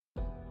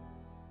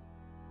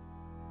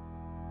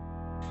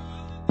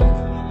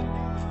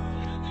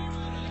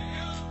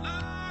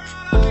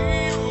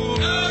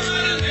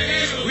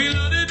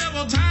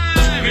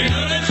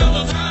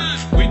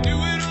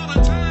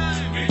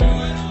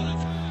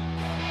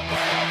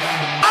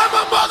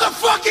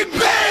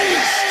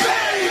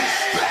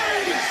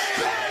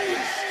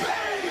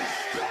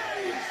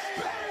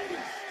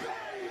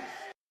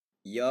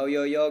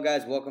Yo,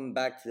 guys, welcome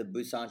back to the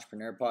Boost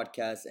Entrepreneur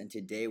Podcast. And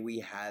today we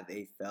have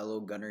a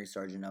fellow gunnery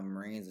sergeant of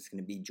Marines that's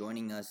going to be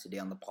joining us today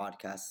on the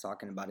podcast,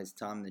 talking about his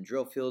time in the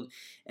drill field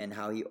and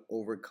how he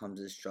overcomes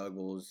his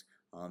struggles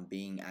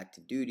being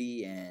active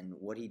duty and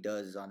what he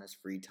does on his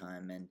free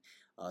time and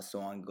so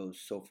on and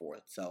goes so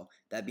forth. So,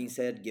 that being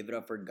said, give it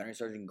up for Gunnery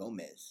Sergeant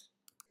Gomez.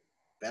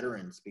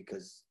 Veterans,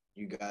 because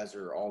you guys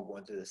are all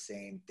going through the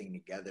same thing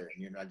together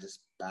and you're not just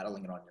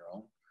battling it on your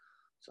own.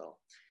 So,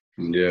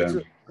 yeah,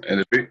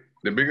 and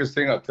the biggest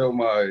thing I tell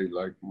my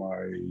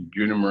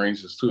junior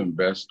Marines is to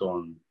invest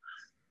on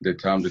the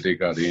time that they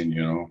got in.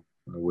 You know,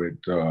 with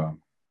a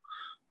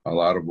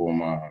lot of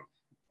them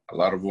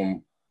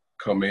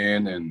come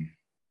in and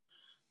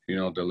they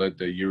let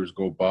the years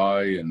go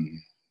by and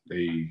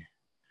they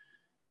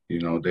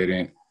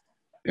didn't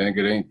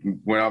get any.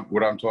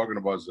 What I'm talking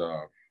about is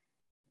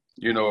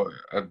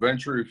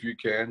adventure if you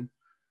can,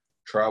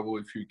 travel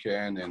if you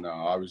can, and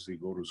obviously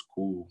go to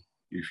school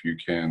if you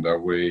can. That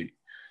way,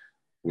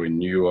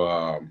 when you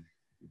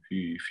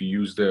if you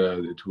use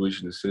the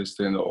tuition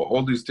assistance,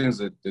 all these things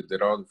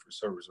that are for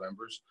service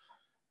members,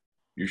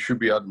 you should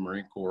be out of the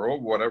Marine Corps or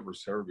whatever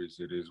service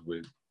it is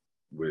with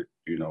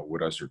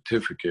a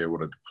certificate,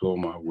 with a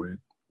diploma, with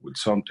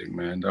something,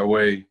 man. That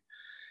way,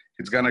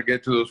 it's gonna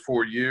get to those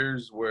 4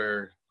 years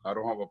where I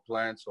don't have a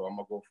plan, so I'm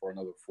gonna go for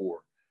another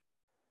 4.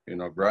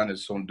 Granted,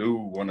 some do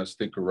want to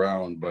stick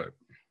around, but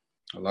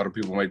a lot of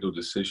people make those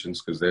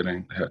decisions because they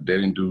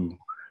didn't do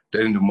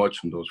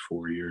much in those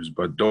 4 years.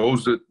 But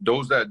those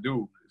that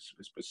do,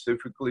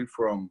 specifically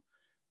from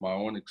my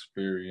own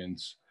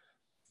experience,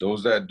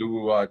 those that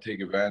do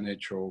take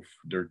advantage of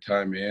their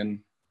time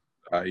in,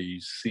 I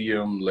see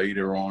them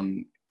later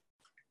on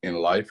in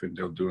life, and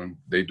they're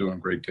doing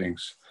great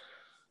things.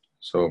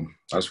 So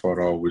that's what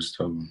I always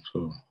tell them.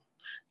 So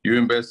you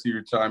invested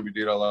your time, you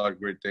did a lot of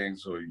great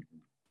things, so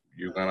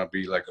you're gonna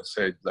be, like I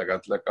said, like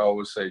I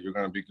always say, you're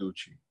gonna be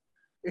Gucci.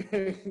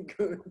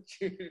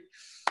 Gucci.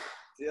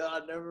 Dude,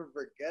 I'll never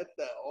forget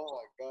that.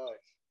 Oh my gosh.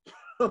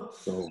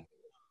 So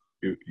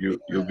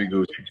you'll be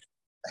Gucci.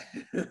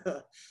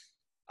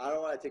 I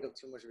don't want to take up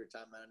too much of your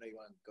time, man. I know you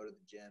want to go to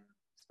the gym,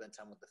 spend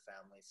time with the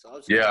family.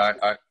 So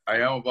I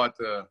am about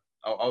to.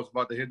 I was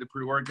about to hit the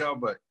pre-workout,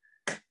 but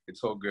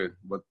it's all good.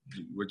 What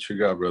you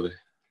got, brother?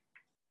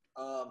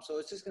 So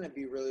it's just gonna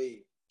be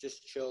really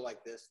just chill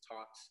like this,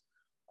 talks.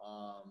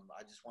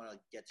 I just want to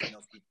get to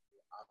know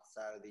people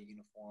outside of the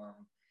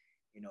uniform,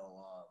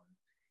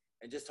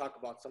 and just talk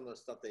about some of the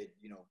stuff they,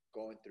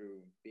 going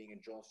through being a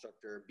drill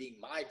instructor, being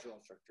my drill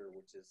instructor,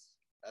 which is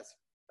that's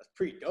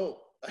pretty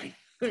dope. Like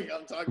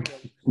I'm talking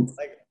to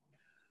like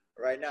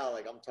right now,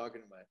 like I'm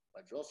talking to my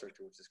drill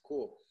instructor, which is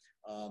cool.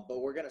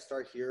 But we're gonna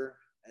start here,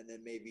 and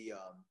then maybe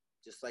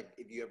just like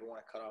if you ever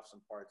want to cut off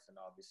some parts, then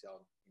obviously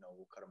I'll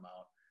we'll cut them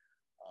out.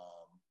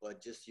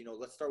 But just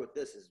let's start with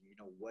this. Is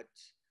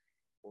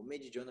what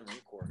made you join the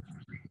Marine Corps?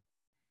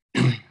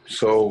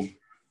 So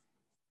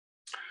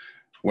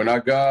when I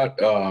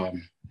got, I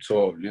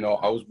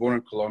was born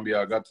in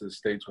Colombia. I got to the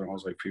States when I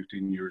was like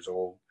 15 years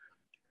old.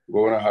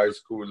 Going to high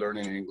school,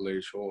 learning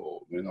English,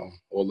 all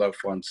that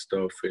fun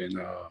stuff in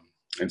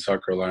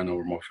South Carolina,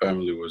 where my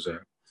family was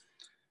at.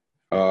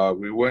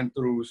 We went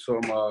through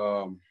some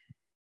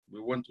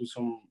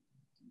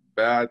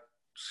bad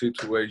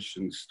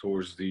situations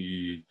towards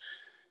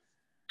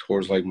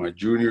like my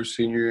junior,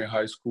 senior year in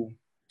high school.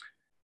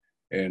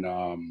 And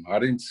I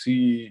didn't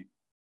see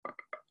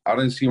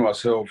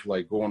myself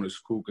like going to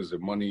school because the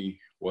money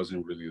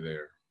wasn't really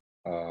there.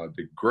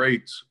 The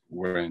grades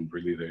weren't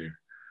really there.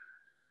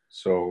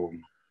 So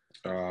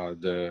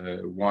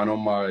one of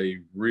my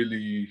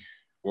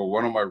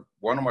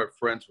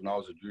friends when I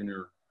was a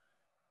junior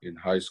in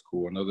high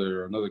school,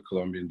 another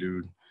Colombian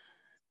dude,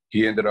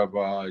 he ended up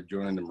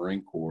joining the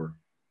Marine Corps.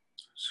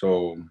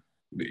 So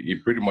he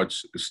pretty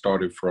much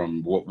started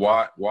from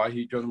why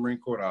he joined the Marine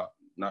Corps. I'm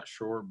not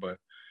sure, but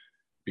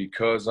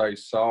because I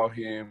saw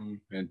him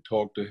and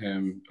talked to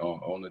him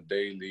on a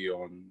daily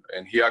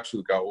and he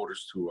actually got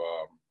orders to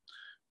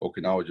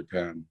Okinawa,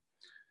 Japan.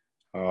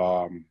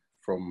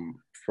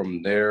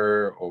 From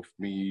there, of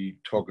me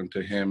talking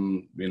to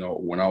him,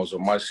 when I was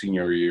on my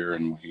senior year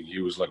and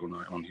he was like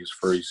on his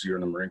first year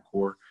in the Marine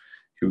Corps,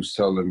 he was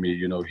telling me,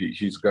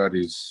 he's got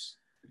his,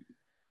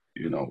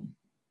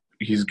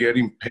 he's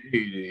getting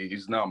paid.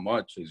 It's not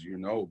much, as you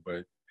know,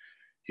 but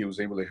he was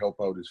able to help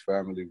out his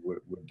family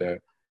with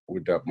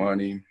that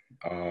money.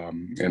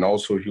 And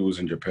also he was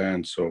in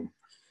Japan. So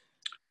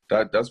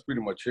that's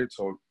pretty much it.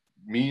 So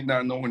me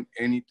not knowing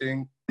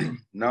anything,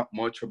 not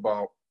much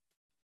about,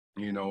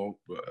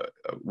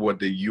 what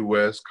the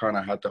U.S. kind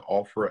of had to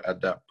offer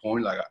at that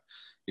point. Like,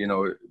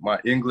 my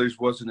English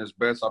wasn't as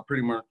best. I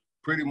pretty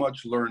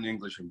much learned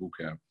English in boot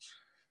camp.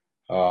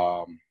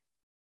 I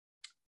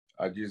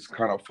just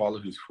kind of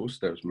followed his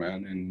footsteps,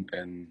 man,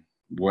 and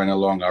went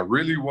along. I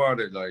really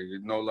wanted, like,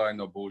 no lie,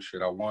 no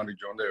bullshit, I wanted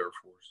to join the Air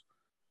Force.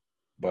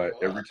 But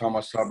every time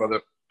I stopped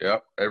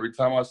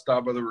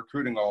by the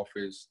recruiting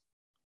office,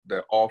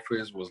 the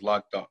office was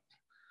locked up.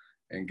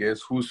 And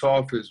guess whose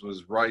office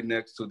was right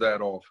next to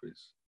that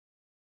office?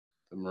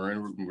 the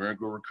Marine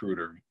Corps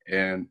recruiter,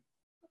 and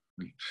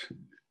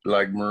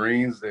like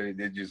Marines, they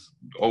just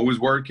always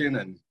working,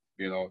 and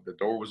the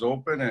door was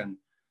open, and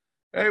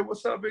hey,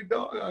 what's up, big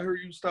dog? I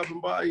heard you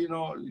stopping by.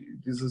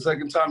 This is the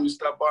second time you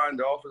stopped by, and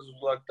the office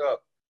was locked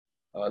up.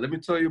 Let me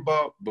tell you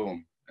about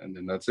boom, and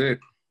then that's it.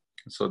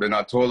 So then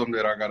I told him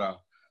that I got a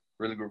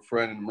really good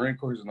friend in the Marine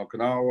Corps, he's in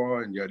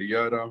Okinawa, and yada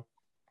yada,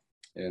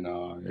 and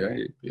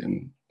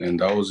and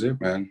that was it,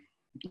 man.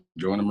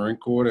 Joined the Marine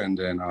Corps, and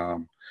then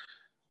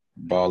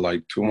about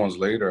like 2 months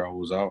later, I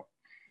was out.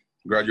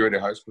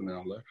 Graduated high school, and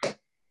I left.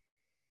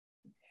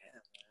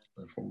 Yeah,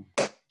 man.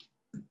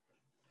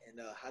 And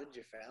how did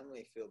your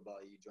family feel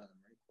about you joining the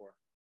Marine Corps?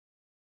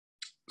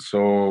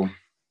 So,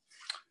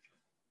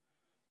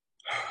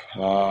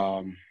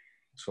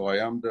 so I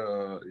am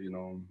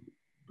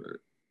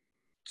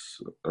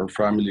our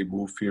family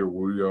moved here.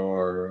 We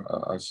are,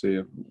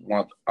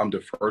 I'm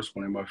the first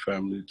one in my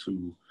family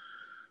to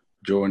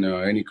join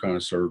any kind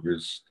of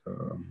service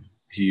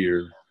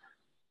here.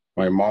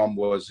 My mom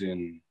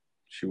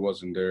she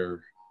wasn't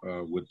there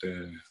with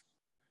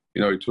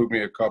it took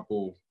me a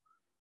couple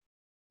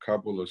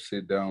of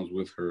sit downs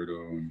with her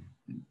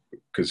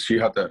because she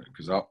had that,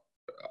 because I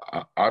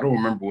don't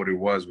remember what it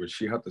was, but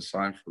she had to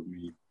sign for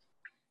me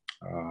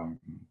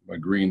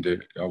agreeing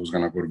that I was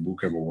gonna go to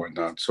boot camp or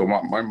whatnot. So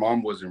my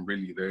mom wasn't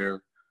really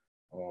there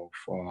of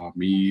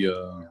me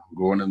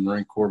going to the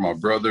Marine Corps. My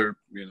brother,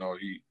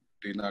 he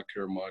did not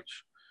care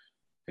much,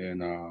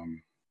 and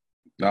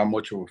not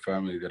much of a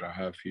family that I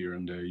have here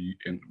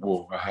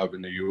I have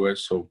in the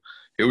U.S. So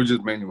it was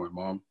just mainly my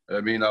mom.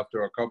 I mean,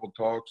 after a couple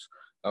talks,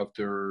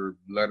 after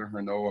letting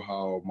her know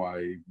how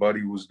my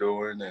buddy was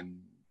doing and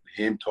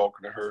him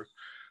talking to her,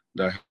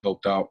 that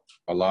helped out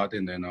a lot.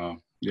 And then,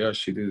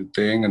 she did the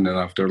thing. And then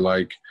after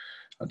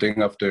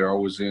I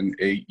was in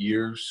 8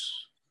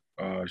 years,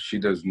 she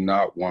does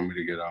not want me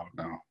to get out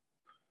now.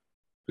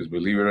 Because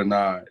believe it or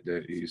not,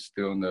 that he's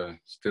still in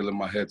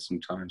my head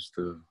sometimes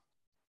to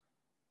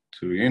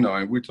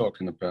and we talked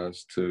in the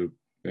past to,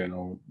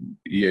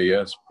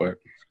 EAS, but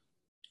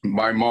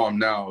my mom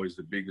now is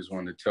the biggest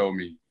one to tell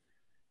me,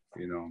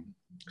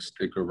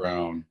 stick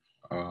around,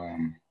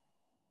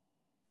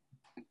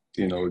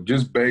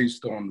 just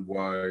based on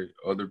why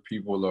other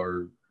people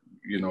are,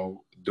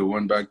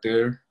 doing back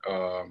there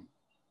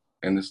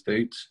in the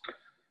States,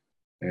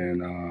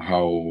 and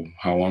how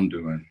I'm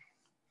doing.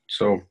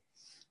 So,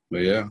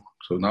 but yeah,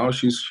 so now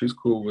she's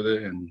cool with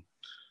it, and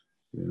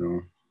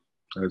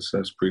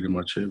that's pretty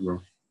much it, bro.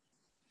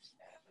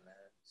 Yeah, man.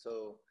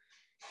 So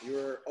you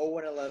were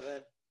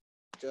 0-11,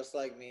 just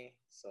like me.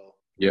 So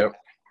yep.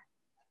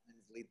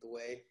 Lead the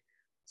way.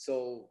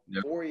 So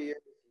yep. 4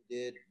 years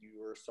you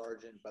were a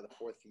sergeant by the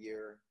 4th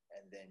year,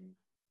 and then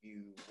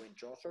you went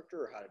drill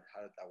instructor, or how did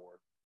that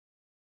work?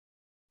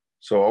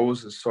 So I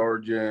was a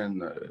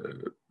sergeant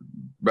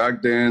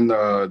back then.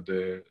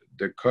 The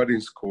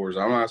cutting scores,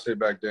 I'm gonna say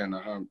back then.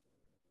 I'm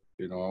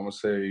gonna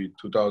say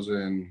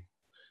 2000.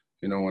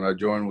 When I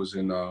joined was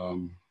in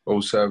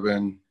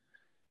 07,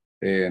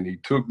 and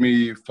it took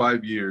me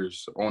 5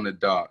 years on the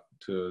dot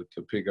to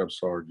pick up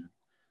sergeant.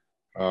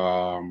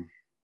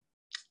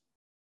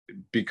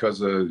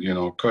 Because of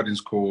cutting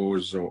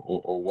scores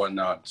or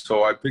whatnot.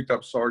 So I picked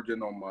up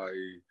sergeant on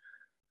my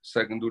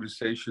second duty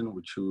station,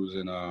 which was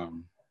in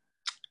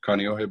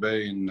Kaneohe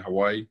Bay in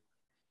Hawaii.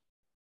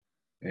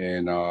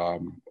 And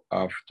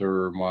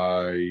after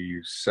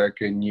my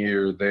second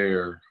year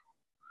there,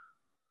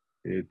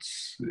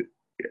 it's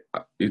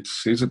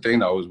a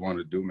thing I always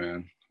wanted to do,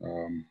 man.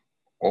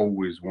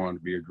 Always wanted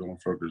to be a drill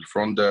instructor.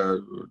 From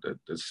the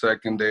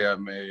second day I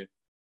made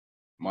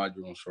my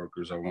drill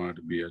instructors, I wanted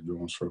to be a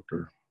drill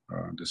instructor.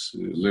 This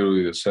is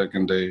literally the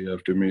second day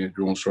after me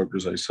drill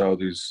instructors, I saw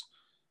this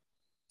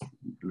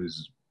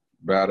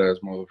badass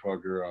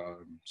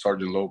motherfucker,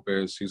 Sergeant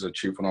Lopez. He's a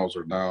chief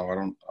officer now.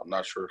 I'm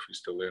not sure if he's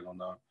still in or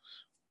not.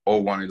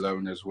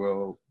 0111 as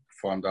well.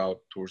 Found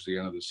out towards the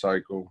end of the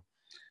cycle.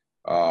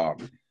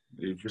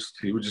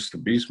 He was just a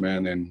beast,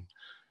 man. And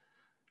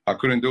I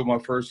couldn't do my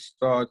first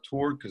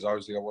tour because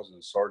obviously I wasn't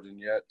a sergeant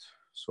yet.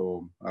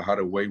 So I had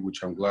to wait,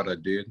 which I'm glad I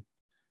did.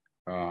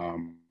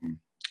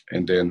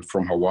 And then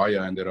from Hawaii,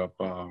 I ended up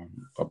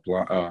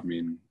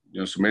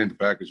submitting the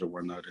package or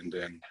whatnot, and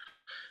then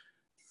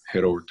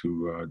head over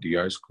to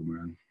DI school,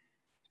 man.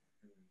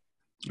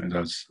 And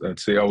that's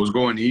it. I was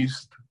going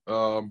east,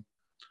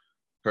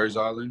 Parris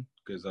Island,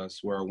 because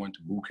that's where I went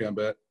to boot camp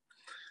at.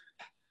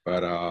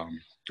 But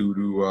due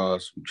to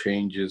some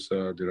changes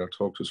that I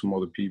talked to some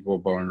other people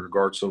about in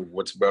regards of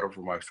what's better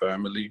for my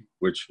family,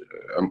 which,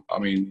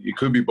 it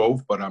could be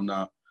both, but I'm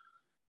not.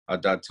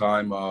 At that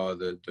time,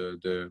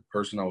 the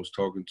person I was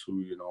talking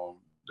to,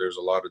 there's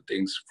a lot of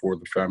things for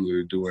the family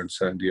to do in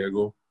San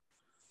Diego.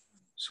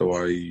 So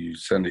I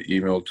sent an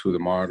email to the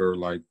monitor,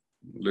 like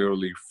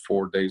literally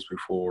 4 days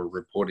before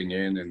reporting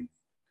in, and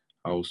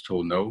I was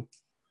told no.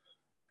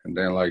 And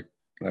then like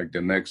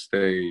the next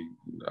day,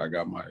 I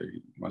got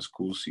my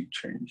school seat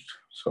changed.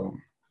 So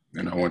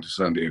then I went to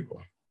San Diego.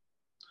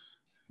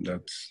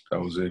 That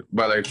was it.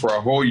 But like for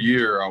a whole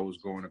year, I was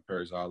going to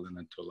Paris Island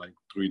until like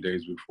 3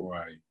 days before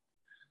I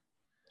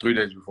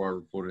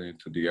reported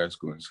into the high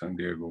school in San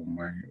Diego.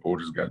 My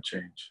orders got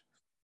changed.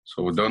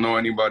 So don't know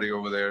anybody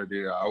over there.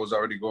 I was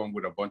already going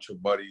with a bunch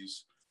of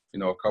buddies,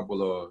 a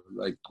couple of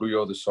like 3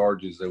 other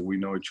sergeants that we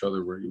know each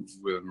other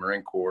with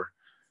Marine Corps,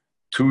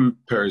 to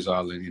Paris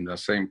Island in the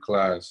same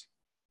class.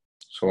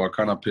 So I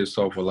kind of pissed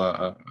off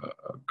a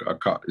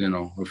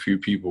few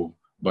people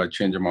by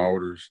changing my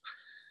orders.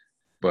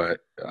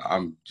 But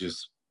I'm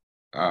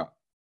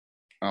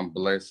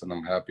blessed and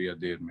I'm happy I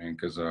did, man,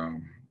 because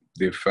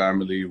the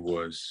family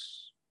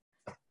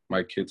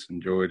my kids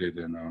enjoyed it,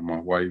 and my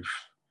wife,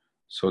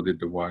 so did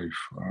the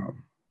wife.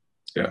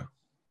 Yeah.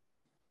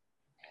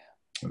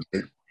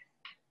 And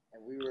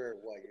we were,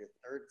 your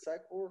third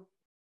cycle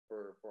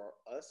for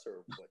us,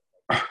 or what?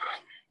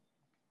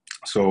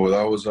 So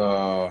that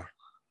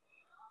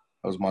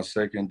was my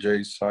second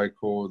J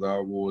cycle.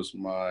 That was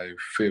my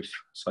 5th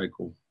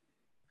cycle.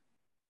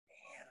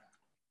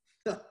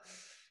 Damn.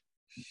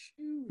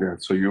 Yeah,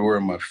 so you were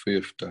in my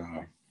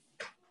 5th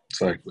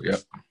cycle, yeah.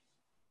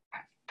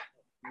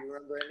 Do you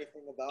remember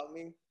anything about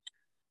me?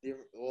 Do you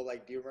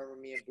remember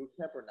me in boot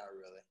camp or not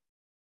really?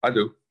 I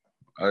do.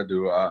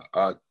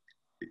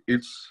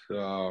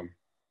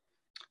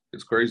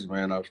 It's crazy,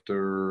 man.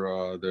 After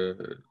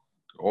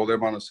all the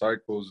amount of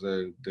cycles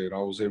that I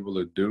was able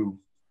to do,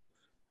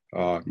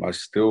 I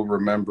still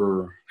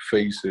remember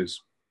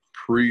faces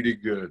pretty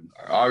good.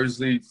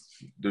 Obviously,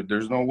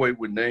 there's no way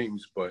with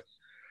names, but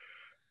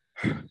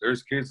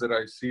there's kids that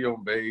I see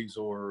on base,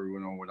 or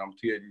when I'm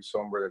TAD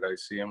somewhere, that I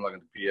see them like in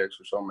the PX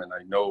or something, and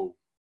I know,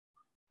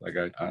 like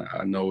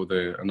I know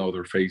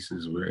their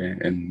faces,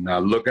 and I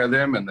look at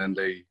them, and then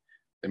they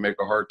make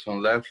a hard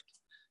turn left,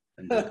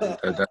 and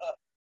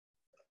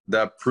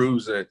that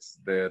proves that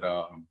that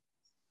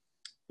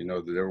they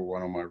were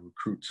one of my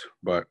recruits.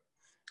 But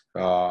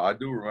I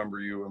do remember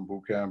you in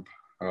boot camp.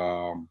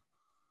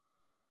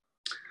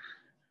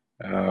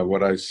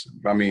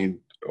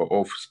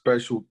 Of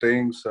special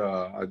things,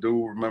 I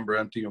do remember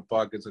emptying your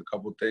pockets a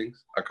couple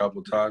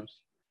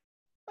times.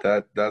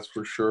 That's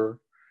for sure.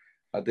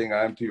 I think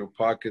I emptied your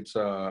pockets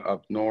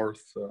up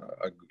north.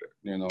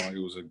 It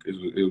was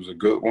a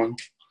good one.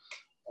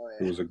 Oh, yeah.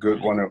 It was a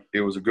good one.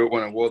 It was a good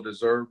one, and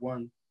well-deserved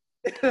one.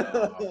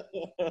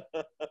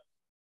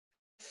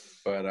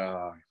 But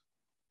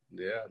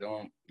yeah,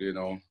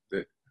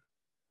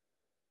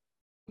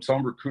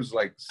 some recruits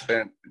like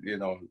spent,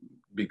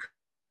 because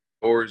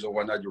stories or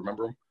whatnot, you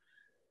remember them.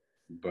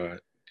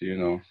 But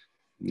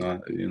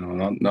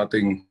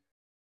nothing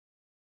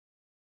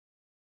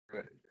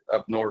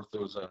up north.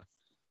 There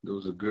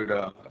was a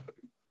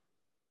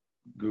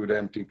good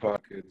empty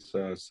pockets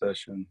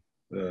session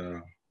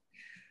that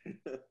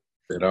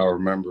I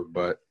remember.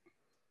 But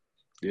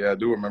yeah, I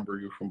do remember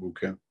you from boot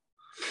camp.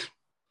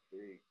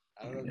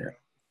 I don't know. Yeah.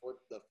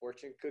 The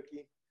fortune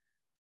cookie.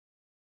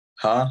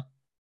 Huh?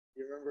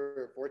 You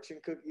remember fortune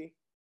cookie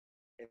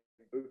in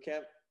boot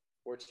camp?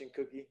 Fortune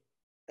cookie.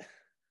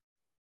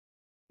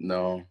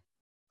 No.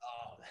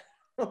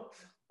 Oh,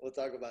 we'll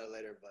talk about it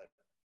later, but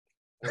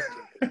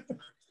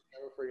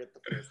never forget the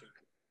fortune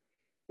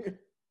cookie.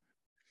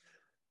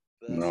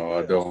 No, good.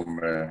 I don't,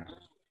 man.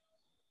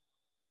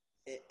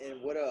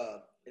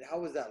 And how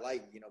was that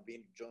like, being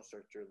a drill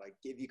instructor? Like,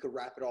 if you could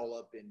wrap it all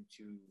up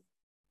into,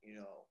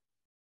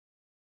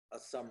 a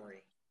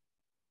summary.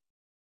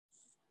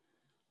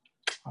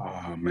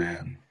 Oh,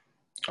 man.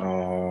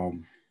 Let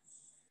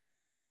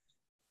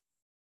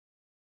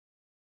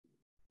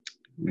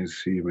me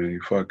see, man.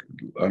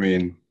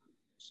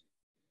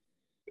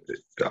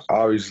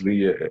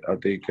 Obviously, I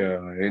think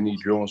any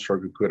drill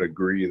instructor could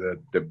agree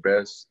that the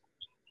best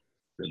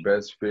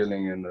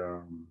feeling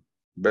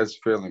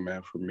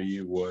man, for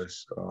me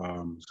was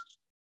on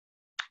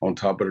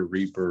top of the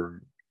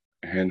Reaper,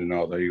 handing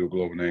out the Eagle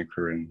Globe and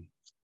Anchor, and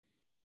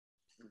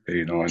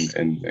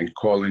and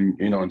calling,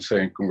 and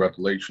saying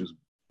congratulations,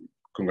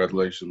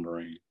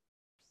 Marine,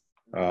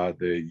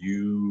 that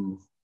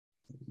you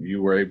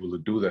were able to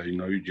do that.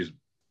 You just,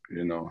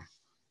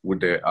 with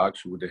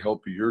the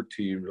help of your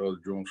team, the other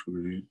drone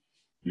crew,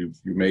 you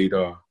made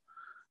a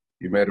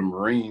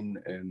Marine,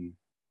 and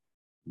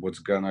what's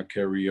gonna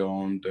carry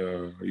on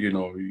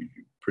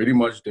pretty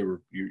much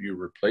your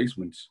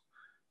replacements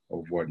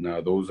of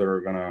whatnot. Those that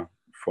are gonna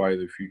fight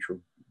the future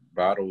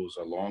battles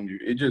along you.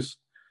 It just,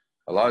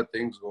 a lot of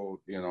things go,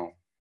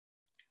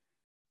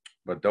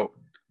 but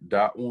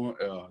that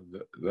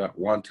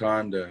one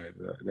time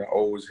that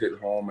always hit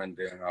home. And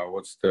then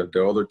what's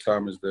the other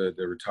time is the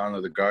return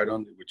of the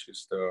guidon, which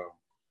is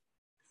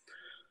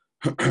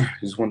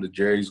is when the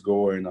Jays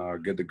go and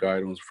get the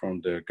guidons from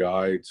the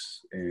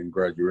guides in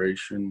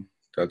graduation.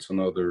 That's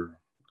another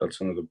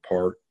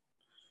part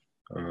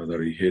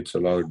that he hits a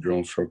lot of drill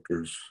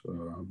instructors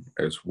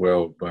as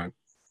well. But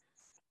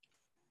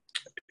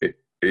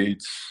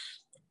it's,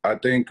 I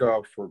think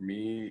for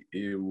me,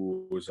 it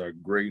was a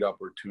great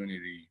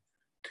opportunity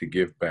to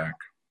give back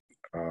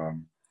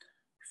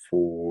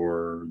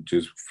for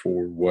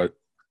what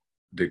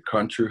the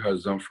country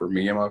has done for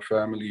me and my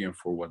family, and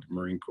for what the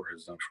Marine Corps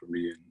has done for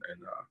me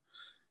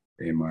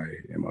and my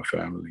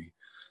family.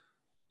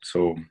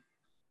 So, I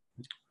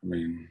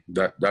mean,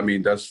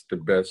 that's the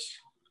best.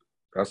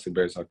 That's the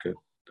best I could.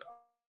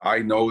 I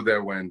know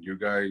that when you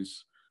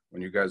guys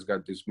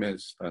got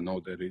dismissed, I know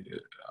that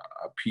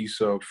a piece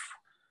of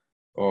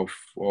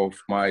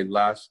my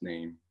last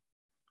name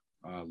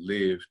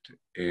lived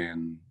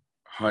in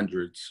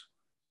hundreds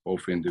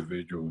of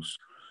individuals.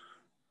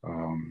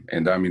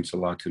 And that means a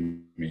lot to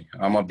me.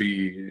 I'm gonna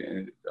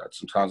be,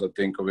 sometimes I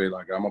think of it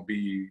like I'm gonna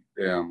be,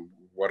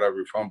 whatever,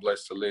 if I'm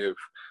blessed to live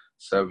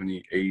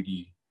 70,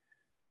 80,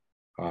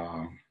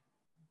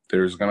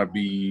 there's gonna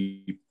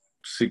be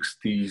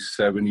 60,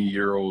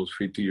 70-year-olds,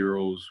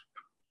 50-year-olds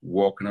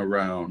walking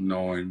around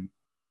knowing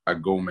a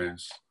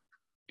Gomez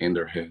in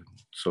their head.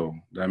 So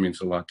that means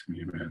a lot to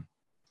me, man,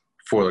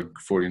 for a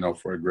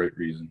great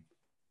reason.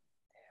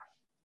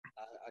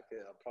 I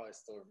probably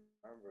still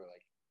remember,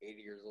 like,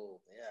 80 years old.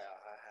 Yeah,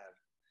 I had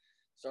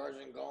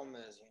Sergeant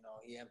Gomez.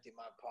 He emptied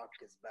my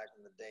pockets back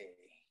in the day.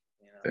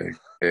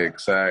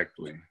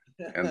 Exactly.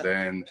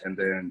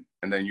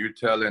 and then you're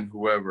telling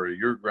whoever,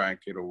 your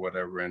grandkid or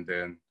whatever, and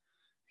then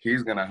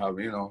he's gonna have,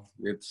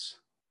 it's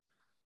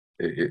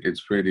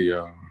pretty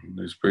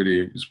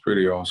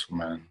awesome,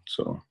 man.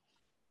 So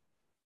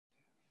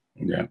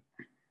yeah.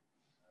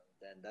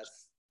 Then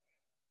that's,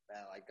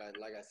 man, like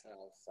I said,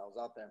 I was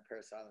out there in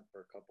Parris Island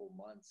for a couple of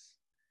months,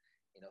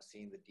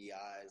 seeing the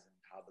DIs and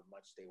how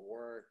much they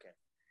work and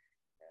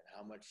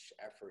how much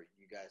effort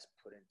you guys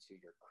put into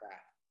your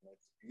craft.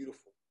 It's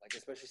beautiful. Like,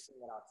 especially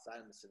seeing it outside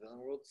in the civilian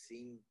world,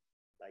 seeing,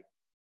 like,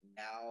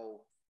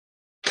 now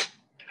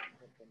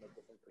from a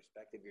different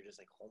perspective, you're just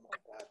like, oh my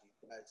God, you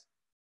guys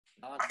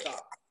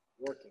nonstop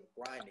working,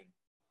 grinding.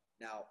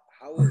 Now,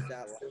 how was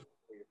that like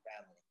for your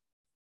family?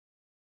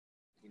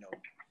 Being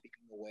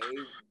away,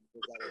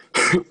 was that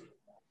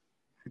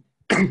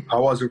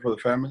How was it for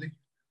the family?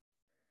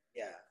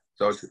 Yeah.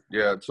 So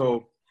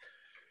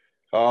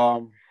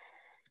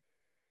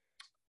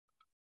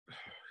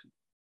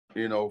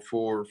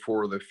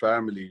for the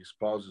family,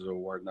 spouses or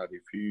whatnot,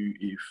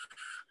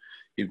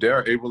 if they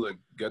are able to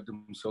get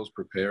themselves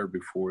prepared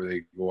before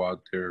they go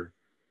out there,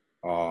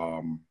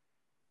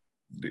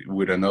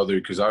 with another,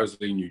 because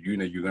obviously in your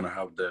unit you're gonna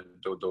have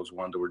those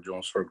ones that were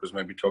joint circles.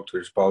 Maybe talk to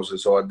their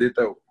spouses. So I did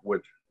that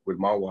with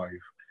my wife,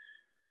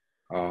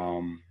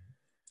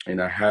 and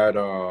I had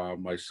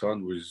my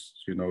son was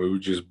he was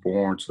just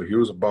born, so he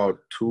was about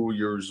 2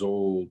 years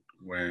old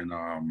when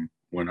I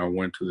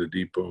went to the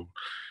depot.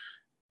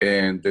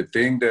 And the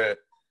thing that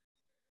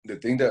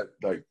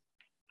like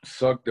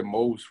sucked the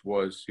most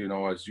was,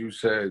 as you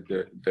said,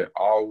 the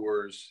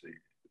hours.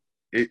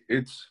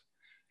 It's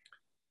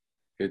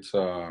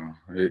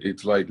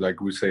like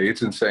we say,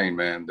 it's insane,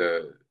 man.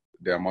 The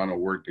amount of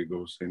work that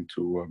goes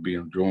into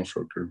being a drone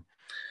instructor.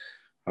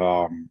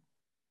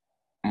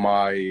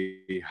 My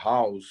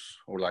house,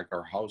 or like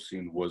our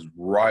housing, was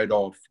right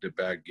off the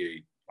back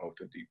gate of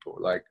the depot.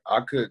 Like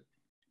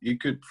you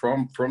could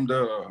from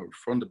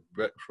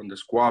the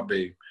squad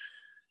bay,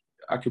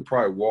 I could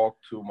probably walk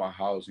to my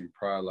house in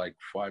probably like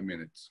 5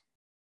 minutes.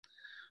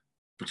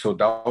 So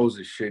that was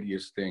the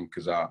shittiest thing,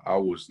 because I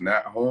was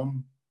not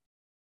home.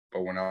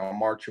 But when I'm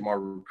marching my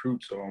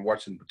recruits, so I'm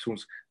watching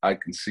platoons, I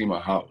can see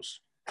my house.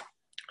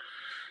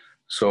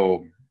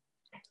 So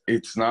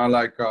it's not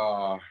like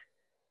so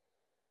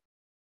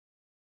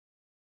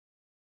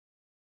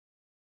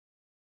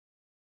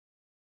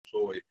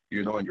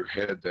in your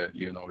head that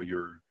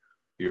your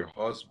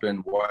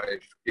husband,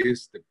 wife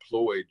is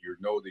deployed. You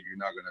know that you're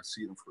not gonna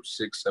see them for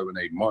 6, 7,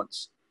 8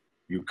 months.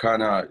 You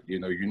kind of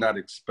you're not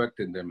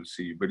expecting them to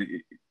see you, but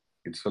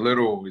it's a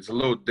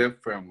little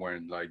different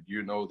when, like,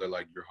 that,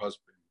 like, your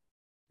husband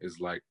is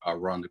like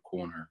around the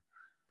corner,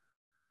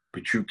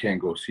 but you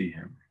can't go see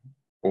him,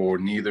 or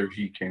neither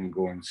he can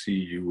go and see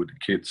you with the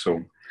kids.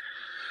 So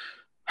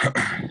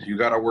you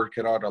got to work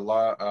it out a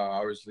lot.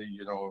 Obviously,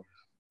 the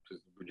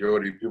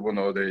majority of people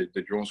know that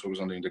the drone service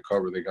under the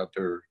cover, they got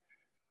their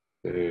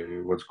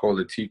what's called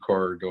a T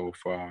card of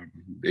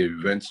the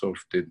events of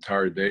the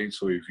entire day.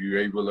 So if you're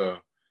able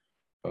to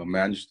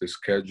manage the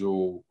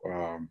schedule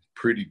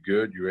pretty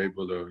good, you're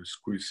able to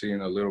squeeze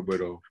in a little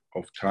bit of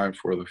time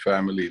for the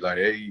family. Like,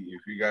 hey,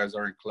 if you guys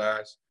are in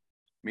class,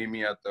 meet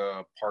me at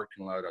the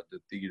parking lot at the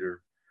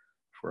theater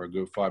for a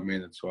good 5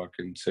 minutes so I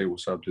can say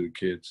what's up to the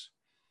kids.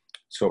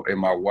 So, and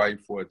my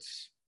wife,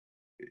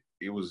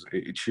 she was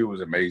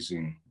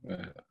amazing.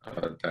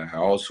 I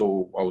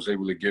was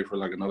able to give her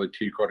like another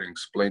T card and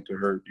explain to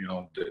her,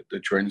 the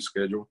training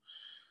schedule.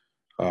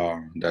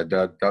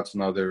 That's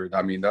another.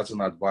 I mean, that's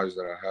an advice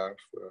that I have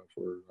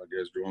for I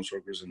guess drone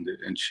instructors,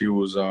 and she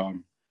was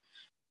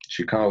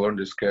she kind of learned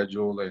the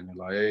schedule, and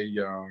like, hey,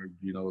 you're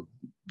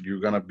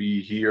gonna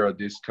be here at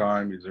this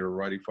time. Is it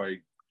alright if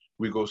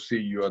we go see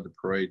you at the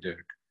parade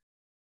deck?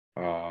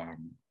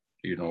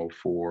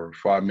 For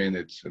 5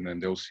 minutes, and then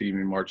they'll see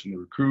me marching the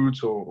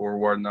recruits or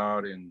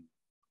whatnot. And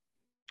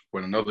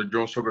when another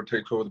drone instructor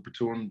takes over the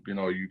platoon,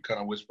 you kind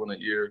of whisper in the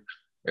ear,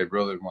 hey,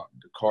 brother,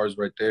 the car's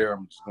right there.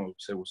 I'm just going to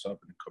say what's up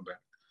and come back.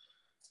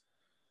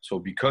 So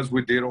because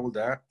we did all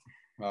that,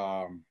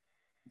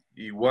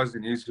 it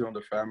wasn't easy on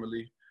the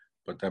family,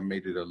 but that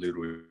made it a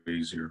little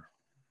easier.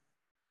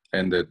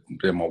 And that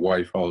then my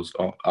wife was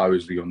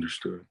obviously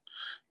understood.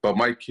 But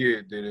my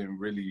kid didn't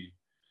really,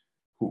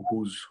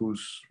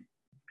 who's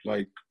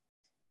like,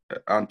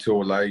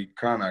 until I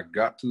kind of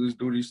got to this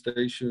duty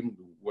station,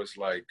 was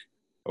like,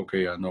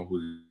 okay, I know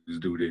who this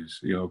dude is,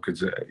 you know,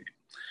 because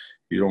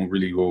you don't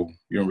really go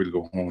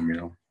home, you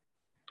know.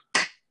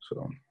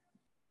 So,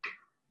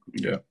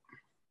 yeah.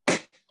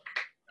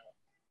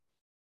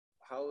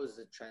 How was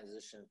the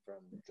transition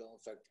from drill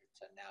instructor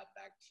to now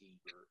back to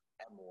your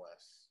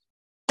MOS?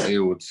 It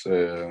was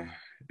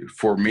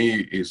for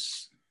me. It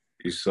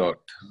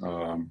sucked.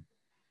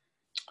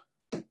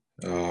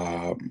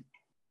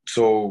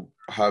 So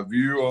have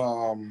you?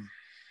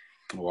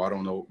 Well, I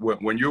don't know.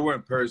 When you were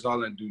in Paris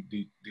Island,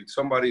 did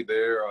somebody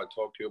there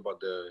talk to you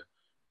about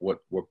what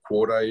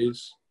quota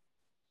is?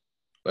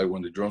 Like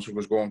when the drone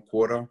circles go on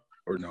quota,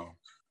 or no?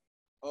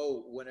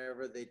 Oh,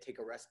 whenever they take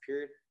a rest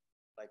period,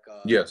 like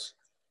Yes.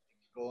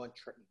 Go and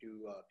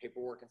do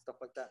paperwork and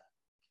stuff like that.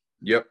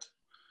 Yep.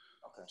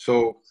 Okay.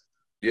 So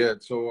yeah,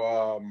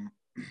 so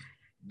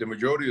the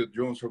majority of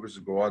drone circles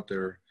go out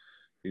there.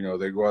 You know,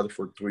 they go out there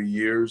for 3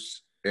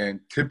 years,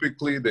 and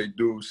typically they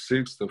do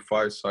 6 to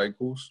 5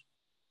 cycles,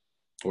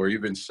 or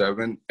even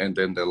 7, and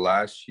then the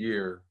last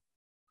year,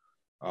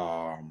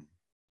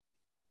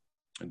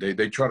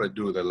 they try to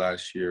do the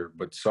last year,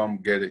 but some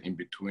get it in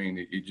between.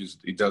 It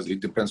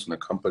depends on the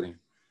company.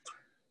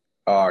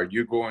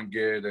 You go and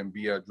get and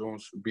be a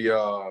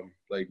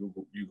like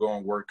you go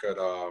and work at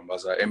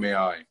as a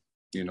MAI,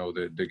 you know,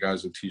 the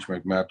guys that teach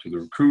McMap to the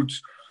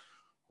recruits,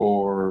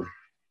 or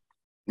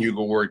you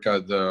go work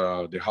at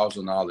the House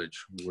of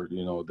Knowledge, where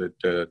you know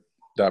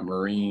that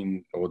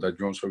Marine or that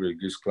drone soldier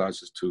gives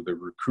classes to the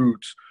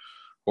recruits,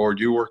 or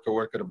you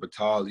work at a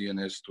battalion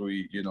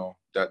S3, you know,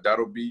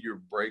 that'll be your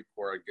break,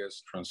 or I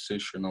guess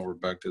transition over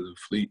back to the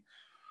fleet.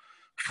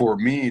 For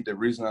me, the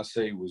reason I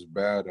say it was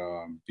bad,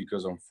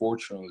 because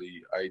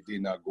unfortunately I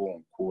did not go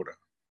on quota.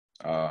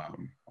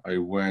 I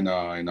went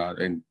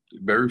and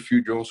very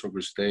few drone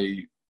soldiers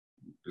stay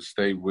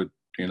with,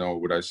 you know,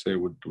 what I say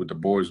with the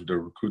boys, with the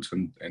recruits,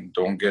 and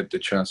don't get the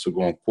chance to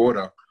go on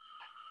quota.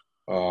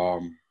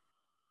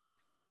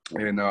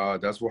 And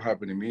that's what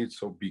happened to me.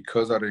 So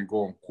because I didn't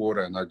go on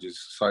quota and I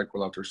just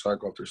cycle after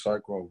cycle after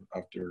cycle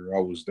after I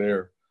was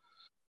there,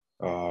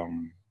 I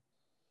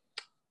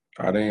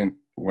didn't.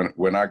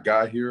 When I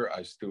got here,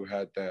 I still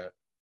had that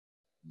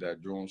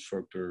drone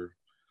instructor.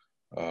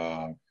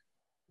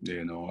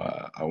 You know,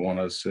 I want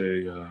to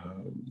say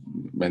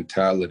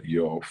mentality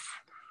of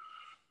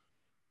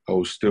I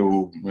was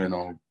still, you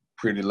know,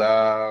 pretty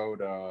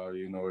loud.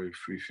 You know, if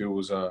it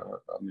was a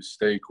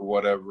mistake or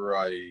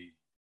whatever, you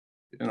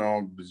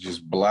know,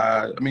 just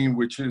blast. I mean,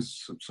 which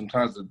is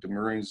sometimes the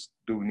Marines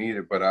do need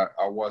it, but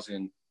I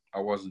wasn't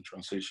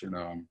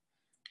transition,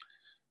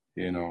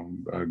 you know,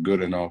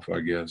 good enough, I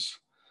guess,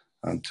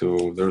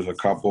 until there's a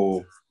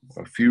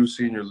few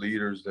senior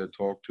leaders that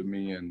talked to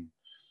me and,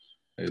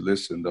 hey,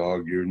 listen,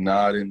 dog, you're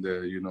not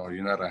you're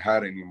not a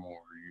hat anymore.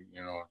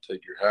 You know,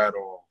 take your hat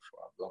off,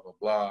 blah, blah,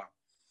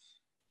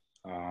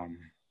 blah.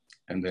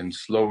 And then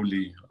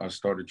slowly I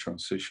started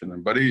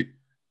transitioning, but I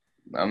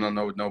don't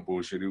know, no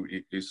bullshit.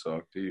 It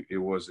sucked. It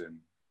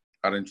wasn't.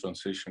 I didn't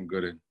transition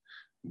good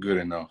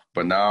enough.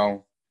 But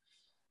now,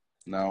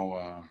 you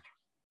know,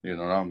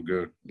 now I'm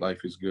good.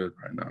 Life is good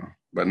right now.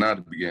 But not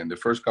at the beginning. The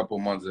first couple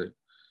of months,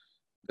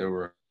 they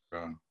were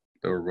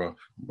rough.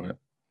 But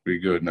we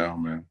good now,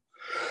 man.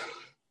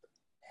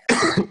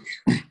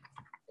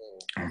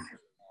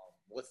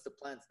 What's the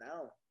plans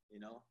now?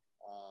 You know,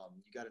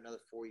 you got another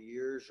 4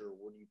 years, or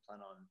what do you plan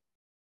on?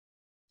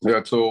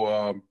 Yeah.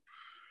 So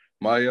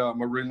my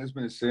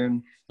reenlistment is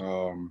in.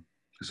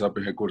 It's up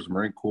at headquarters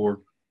Marine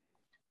Corps.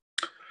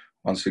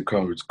 Once it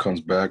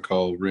comes back,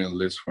 I'll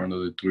reenlist for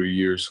another 3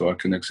 years so I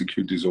can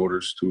execute these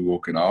orders to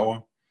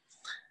Okinawa.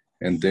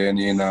 And then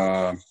in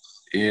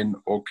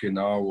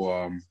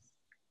Okinawa,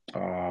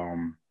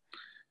 I'm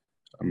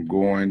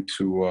going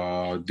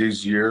to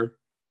this year,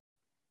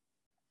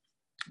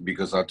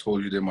 because I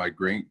told you that my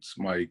grades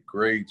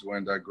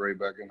weren't that great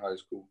back in high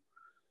school.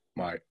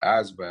 My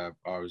ASVAB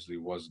obviously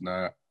was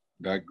not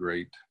that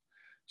great.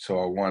 So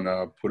I want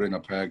to put in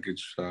a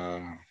package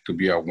to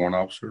be a warrant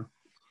officer.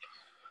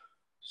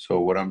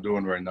 So what I'm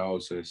doing right now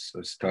is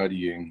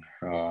studying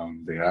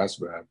the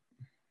ASVAB.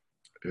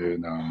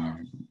 And,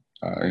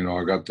 you know,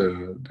 I got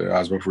the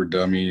ASVAB for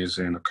Dummies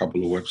and a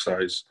couple of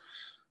websites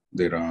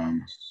that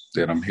I'm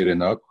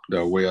hitting up.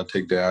 That way I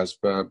take the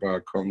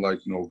ASVAB come like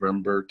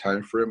November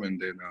timeframe,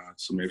 and then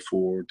submit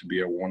to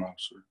be a warrant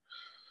officer.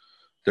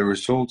 The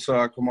results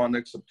come out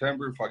next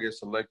September. If I get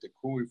selected,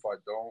 cool. If I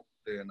don't,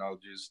 then I'll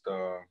just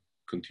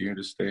continue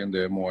to stay in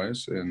the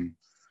MOS and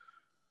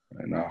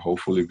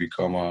hopefully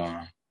become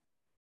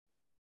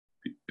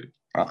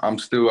I'm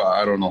still,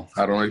 I don't know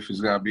if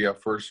it's gonna be a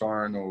first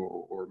sergeant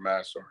or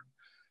mass sergeant.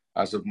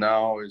 As of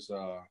now is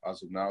the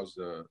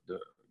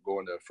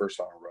going the first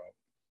time route.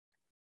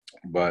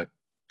 But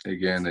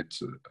again,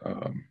 it's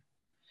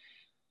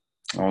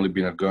only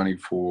been a gunny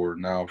for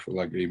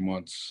like 8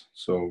 months.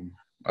 So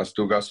I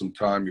still got some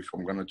time. If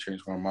I'm gonna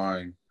change my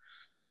mind,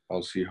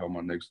 I'll see how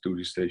my next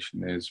duty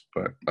station is.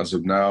 But as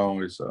of now,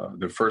 it's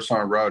the first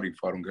time route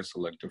if I don't get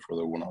selected for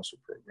the one officer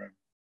program.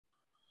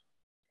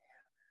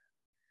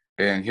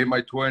 And hit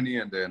my 20,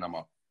 and then I'm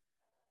up.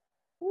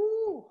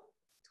 Woo,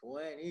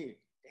 20.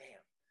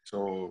 Damn.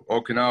 So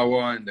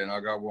Okinawa, and then I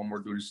got one more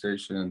duty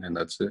station, and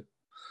that's it.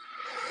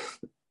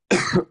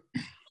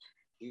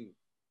 Dude,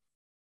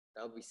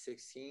 that would be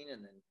 16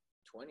 and then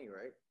 20,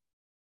 right?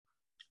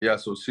 Yeah,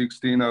 so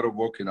 16 out of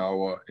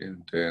Okinawa,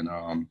 and then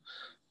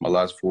my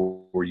last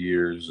 4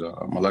 years,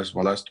 my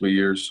last 3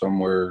 years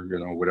somewhere,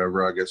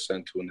 whatever I get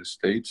sent to in the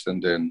States,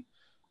 and then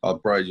I'll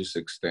probably just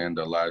extend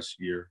the last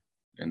year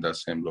in that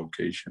same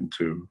location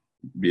to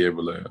be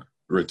able to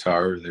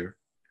retire there.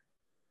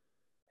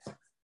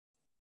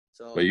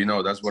 So, but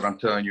that's what I'm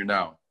telling you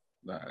now.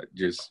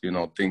 Just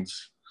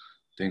things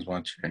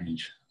won't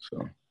change. So.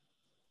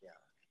 Yeah.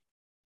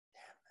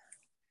 Damn,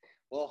 man.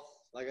 Well,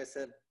 like I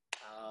said,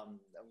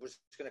 we're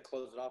just gonna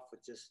close it off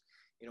with just,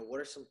 what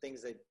are some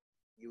things that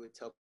you would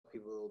tell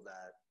people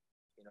that,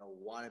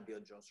 want to be a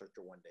drill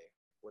instructor one day?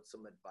 What's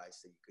some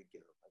advice that you could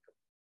give them, like a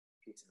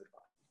piece of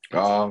advice?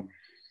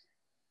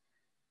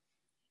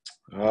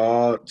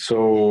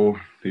 So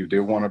if they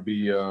want to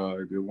be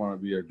a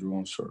drill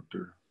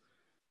instructor,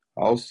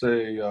 I'll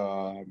say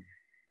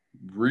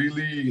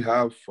really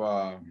have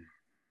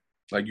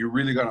like you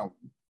really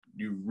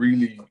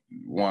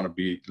want to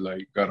be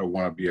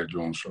a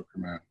drill instructor,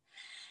 man.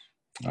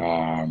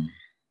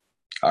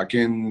 I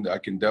can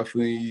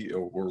definitely,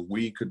 or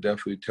we could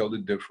definitely tell the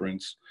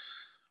difference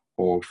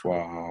of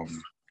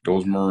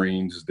those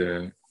Marines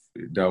that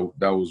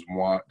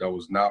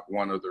was not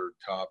one of their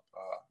top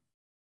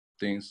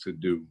things to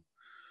do,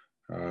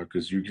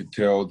 because you could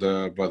tell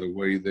by the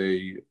way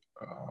they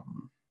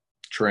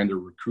train their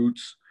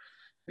recruits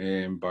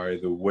and by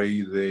the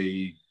way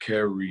they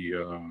carry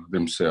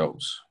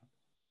themselves,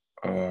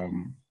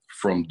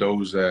 from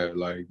those that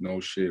like no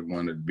shit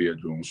wanted to be a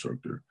drill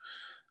instructor.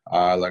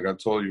 Like I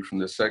told you, from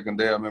the second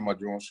day I met my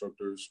drill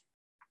instructors,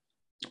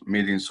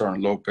 meeting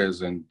Sergeant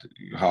Lopez and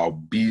how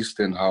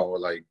beast and how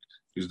like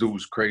this dude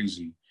was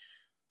crazy.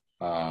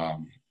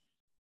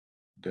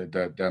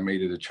 That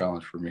made it a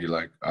challenge for me.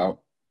 Like I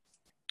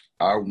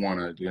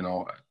wanted,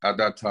 at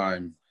that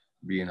time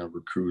being a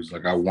recruit,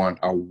 like I want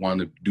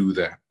to do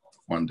that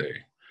one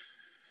day.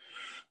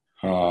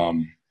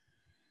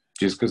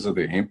 Just because of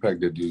the impact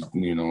that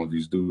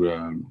these dude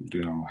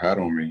had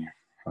on me.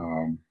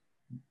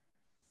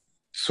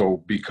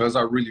 So because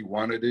I really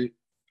wanted it,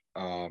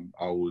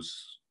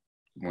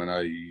 when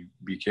I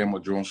became a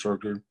drill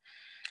instructor,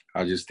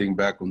 I just think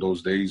back on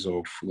those days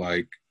of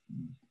like,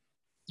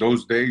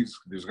 those days,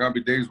 there's gonna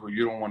be days where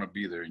you don't want to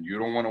be there and you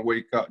don't want to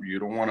wake up. You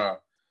don't want to,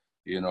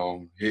 you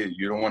don't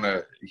want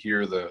to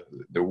hear the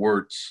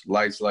words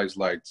lights,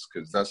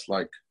 because that's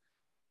like,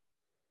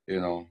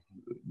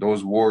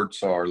 those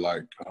words are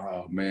like,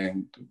 oh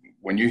man,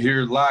 when you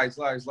hear lights,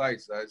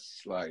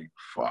 that's like,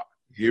 fuck,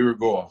 here we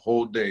go, a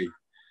whole day.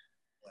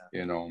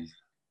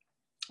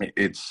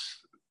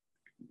 It's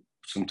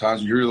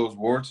sometimes you hear those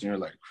words and you're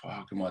like,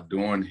 fuck, am I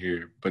doing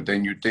here? But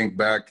then you think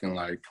back and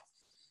like,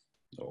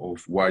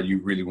 of why you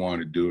really want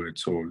to do it.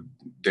 So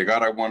they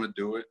gotta want to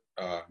do it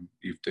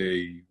if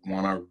they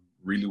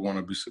really want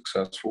to be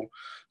successful.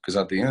 Because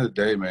at the end of the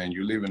day, man,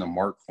 you're leaving a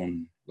mark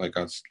on, like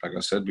I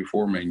said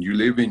before, man, you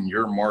leave in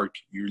your mark,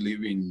 you're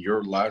leaving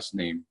your last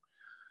name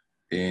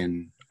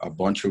in a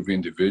bunch of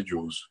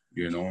individuals,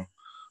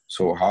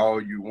 So how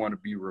you want to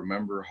be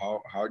remembered,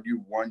 how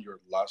you want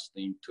your last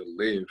name to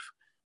live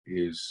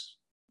is,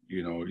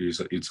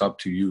 it's up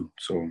to you.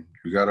 So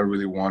you gotta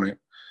really want it.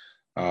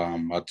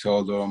 I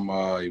tell them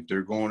if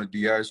they're going to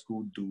DI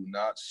school, do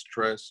not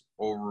stress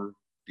over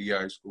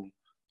DI school.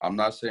 I'm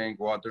not saying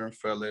go out there and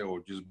fail it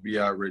or just be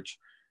average,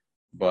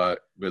 but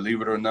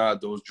believe it or not,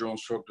 those drill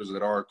instructors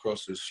that are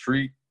across the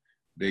street,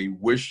 they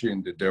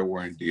wishing that they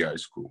were in DI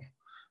school.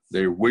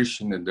 They're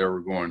wishing that they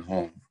were going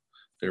home.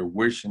 They're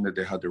wishing that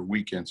they had their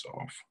weekends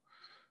off.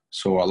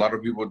 So a lot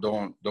of people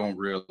don't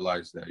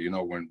realize that,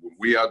 when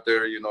we out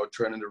there,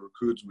 training the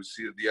recruits, we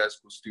see the DI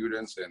school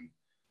students and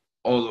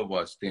all of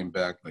us think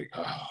back like,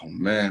 oh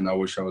man, I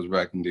wish I was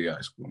back in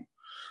DI school.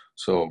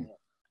 So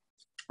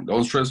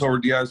don't stress over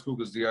DI school,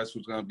 because DI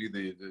school is going to be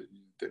the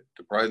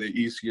probably the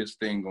easiest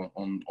thing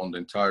on the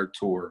entire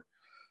tour.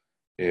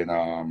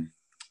 And,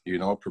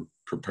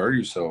 prepare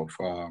yourself.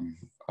 A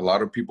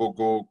lot of people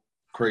go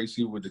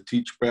crazy with the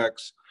teach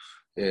backs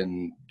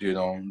and,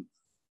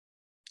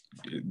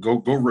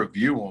 go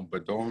review them,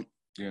 but don't,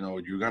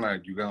 you're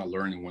gonna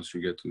learn it once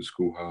you get to the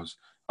schoolhouse.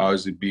 How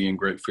is it be in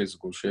great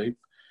physical shape?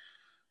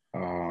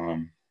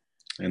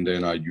 And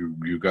then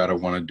you gotta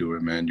want to do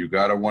it, man. You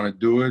gotta want to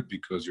do it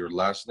because your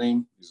last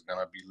name is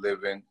gonna be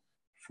living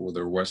for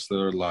the rest of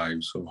their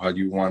lives. So how do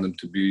you want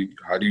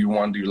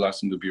your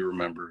last name to be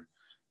remembered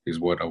is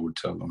what I would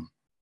tell them.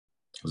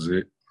 That's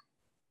it.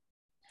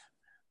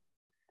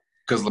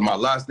 because my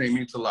last name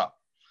means a lot.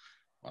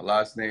 My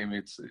last name,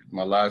 it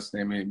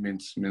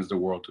means the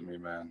world to me,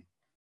 man.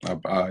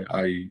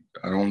 I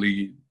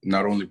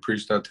not only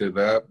preach that to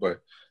that,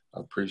 but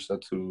I preach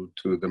that to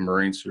the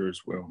Marines here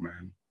as well,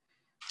 man.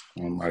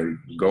 My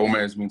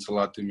Gomez means a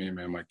lot to me,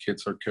 man. My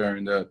kids are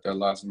carrying that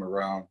last name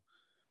around.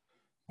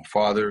 My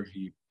father,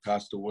 he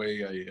passed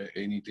away.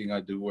 Anything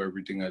I do,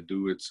 everything I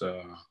do, it's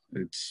that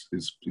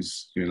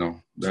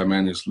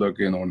man is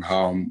looking on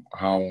how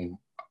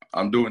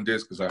I'm doing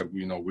this because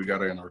we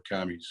got it in our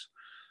camis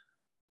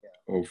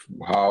of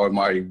how am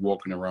I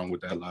walking around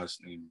with that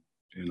last name.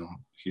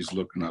 He's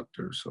looking up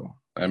there, so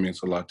that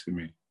means a lot to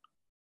me.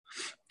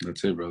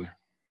 That's it, brother.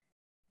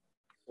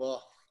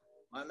 Well,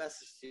 my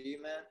message to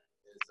you, man,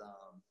 is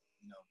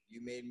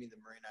you made me the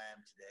Marine I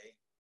am today.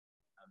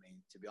 I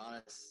mean, to be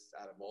honest,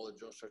 out of all the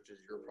drill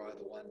instructors, you're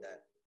probably the one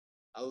that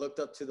I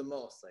looked up to the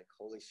most. Like,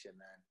 holy shit,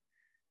 man.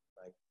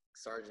 Like,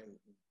 Sergeant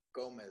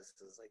Gomez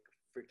is like a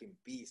freaking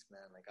beast,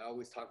 man. Like, I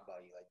always talk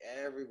about you. Like,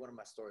 every one of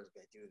my stories,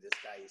 like, dude, this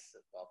guy used to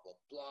blah, blah,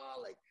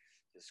 blah. Like,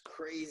 just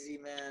crazy,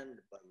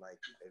 man. But, like,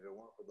 if it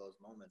weren't for those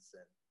moments,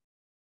 then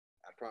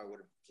I probably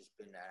would have just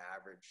been an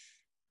average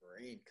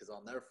Marine. Because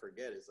I'll never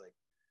forget is, like,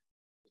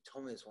 you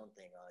told me this one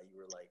thing. You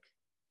were like,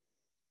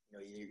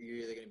 you're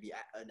either going to be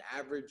an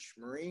average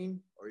Marine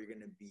or you're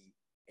going to be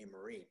a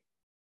Marine.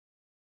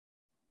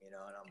 And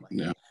I'm like,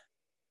 yeah.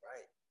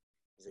 Right.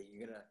 He's like,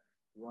 you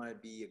want to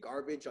be a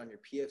garbage on your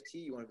PFT,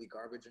 you want to be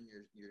garbage on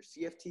your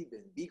CFT,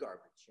 then be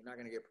garbage. You're not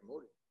going to get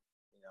promoted,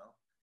 And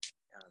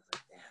I was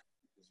like, damn,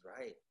 he's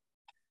right.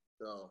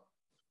 So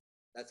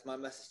that's my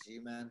message to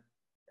you, man.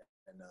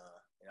 And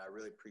I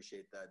really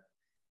appreciate that.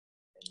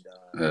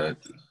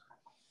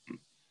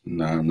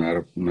 And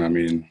I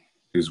mean,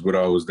 it's what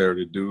I was there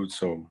to do.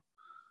 So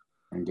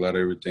I'm glad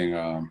everything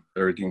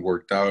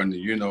worked out. And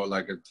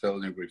like I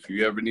tell him, if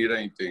you ever need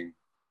anything,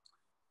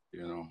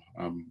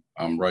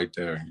 I'm right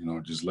there.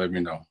 Just let me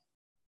know.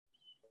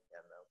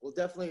 Yeah, man. Well,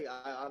 definitely.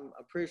 I'm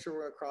pretty sure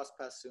we're gonna cross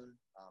paths soon.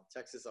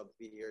 Texas, I'll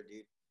be here,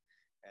 dude.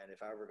 And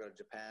if I ever go to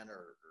Japan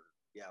or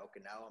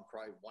Okinawa, I'm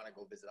probably want to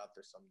go visit out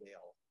there someday.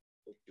 I'll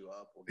hook you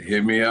up.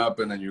 Hit me up,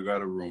 and then you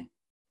got a room.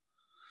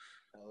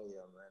 Oh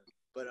yeah, man.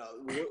 But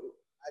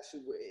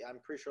actually, I'm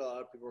pretty sure a lot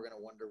of people are gonna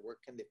wonder where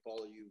can they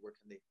follow you? Where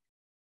can they,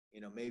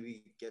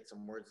 maybe get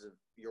some words of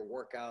your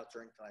workouts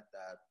or anything like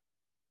that?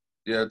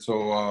 Yeah.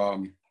 So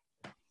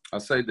I'll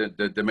say that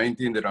the main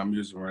thing that I'm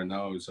using right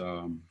now is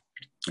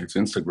it's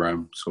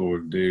Instagram. So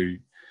if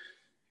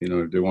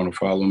they want to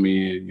follow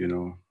me,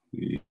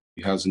 it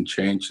hasn't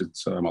changed.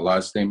 It's my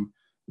last name,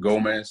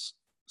 Gomez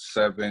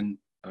 7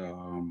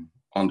 _.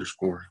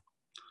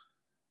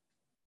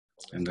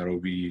 And that'll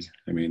be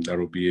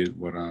it.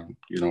 What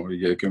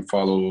you can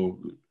follow.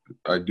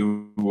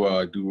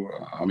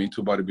 I'm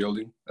into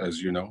bodybuilding,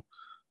 as you know.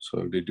 So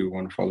if they do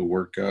want to follow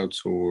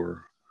workouts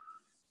or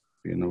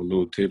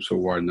little tips or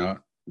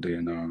whatnot,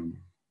 then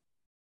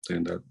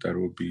that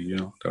will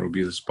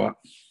be the spot.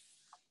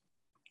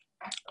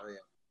 Oh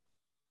yeah.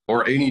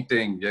 Or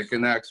anything you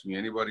can ask me.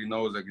 Anybody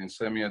knows, they can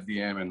send me a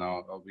DM and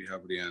I'll be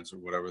happy to answer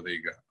whatever they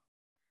got.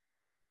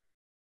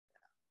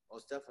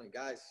 Most definitely,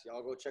 guys.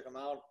 Y'all go check him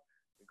out.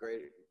 A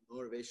great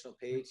motivational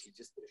page. He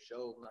just did a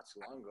show not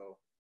too long ago.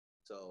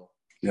 So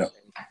yeah.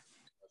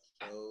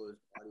 Shows,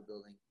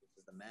 bodybuilding. This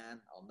is the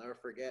man. I'll never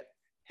forget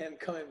him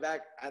coming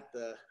back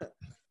after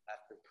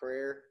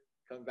prayer,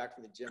 coming back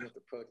from the gym with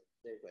the protein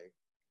shake. Like,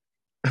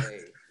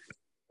 hey.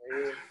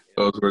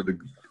 Those were the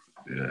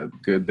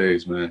good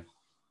days, man.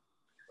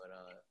 But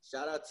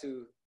shout out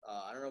to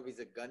I don't know if he's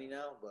a gunny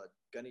now, but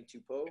Gunny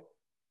Tupo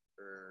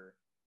or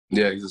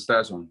yeah, he's a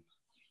Stats Sergeant.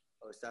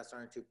 Oh, Stats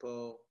Sergeant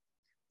Tupo.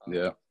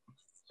 Yeah.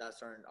 Stats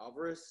Sergeant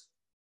Alvarez.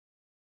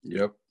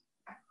 Yep.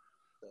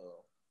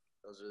 So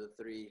those are the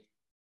three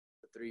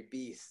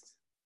beasts.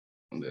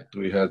 The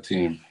 3-head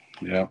team.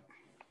 Yeah.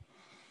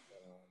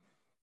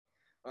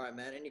 All right,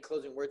 man. Any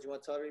closing words you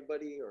want to tell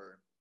everybody, or?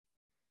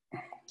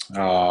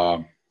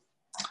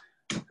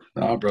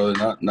 No,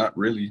 brother, not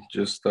really.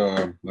 Just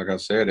like I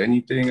said,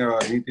 anything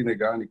they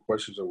got, any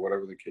questions or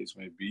whatever the case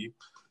may be,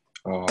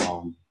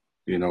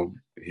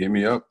 hit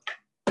me up,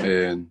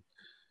 and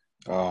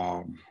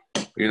I'll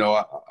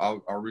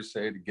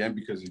re-say it again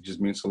because it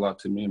just means a lot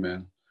to me,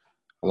 man.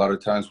 A lot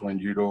of times when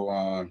you're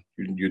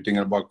thinking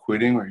about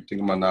quitting or you're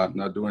thinking about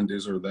not doing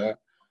this or that,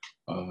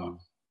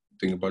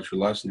 think about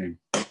your last name,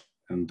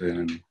 and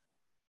then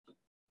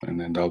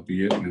that'll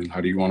be it. And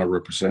how do you want to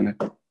represent it?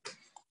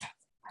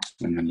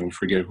 And then don't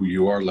forget who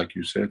you are, like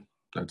you said.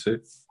 That's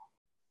it.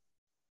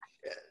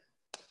 Yeah.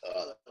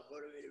 Oh, that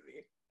motivated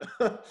me.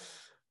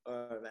 All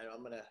right, man.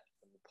 I'm gonna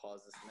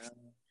pause this now.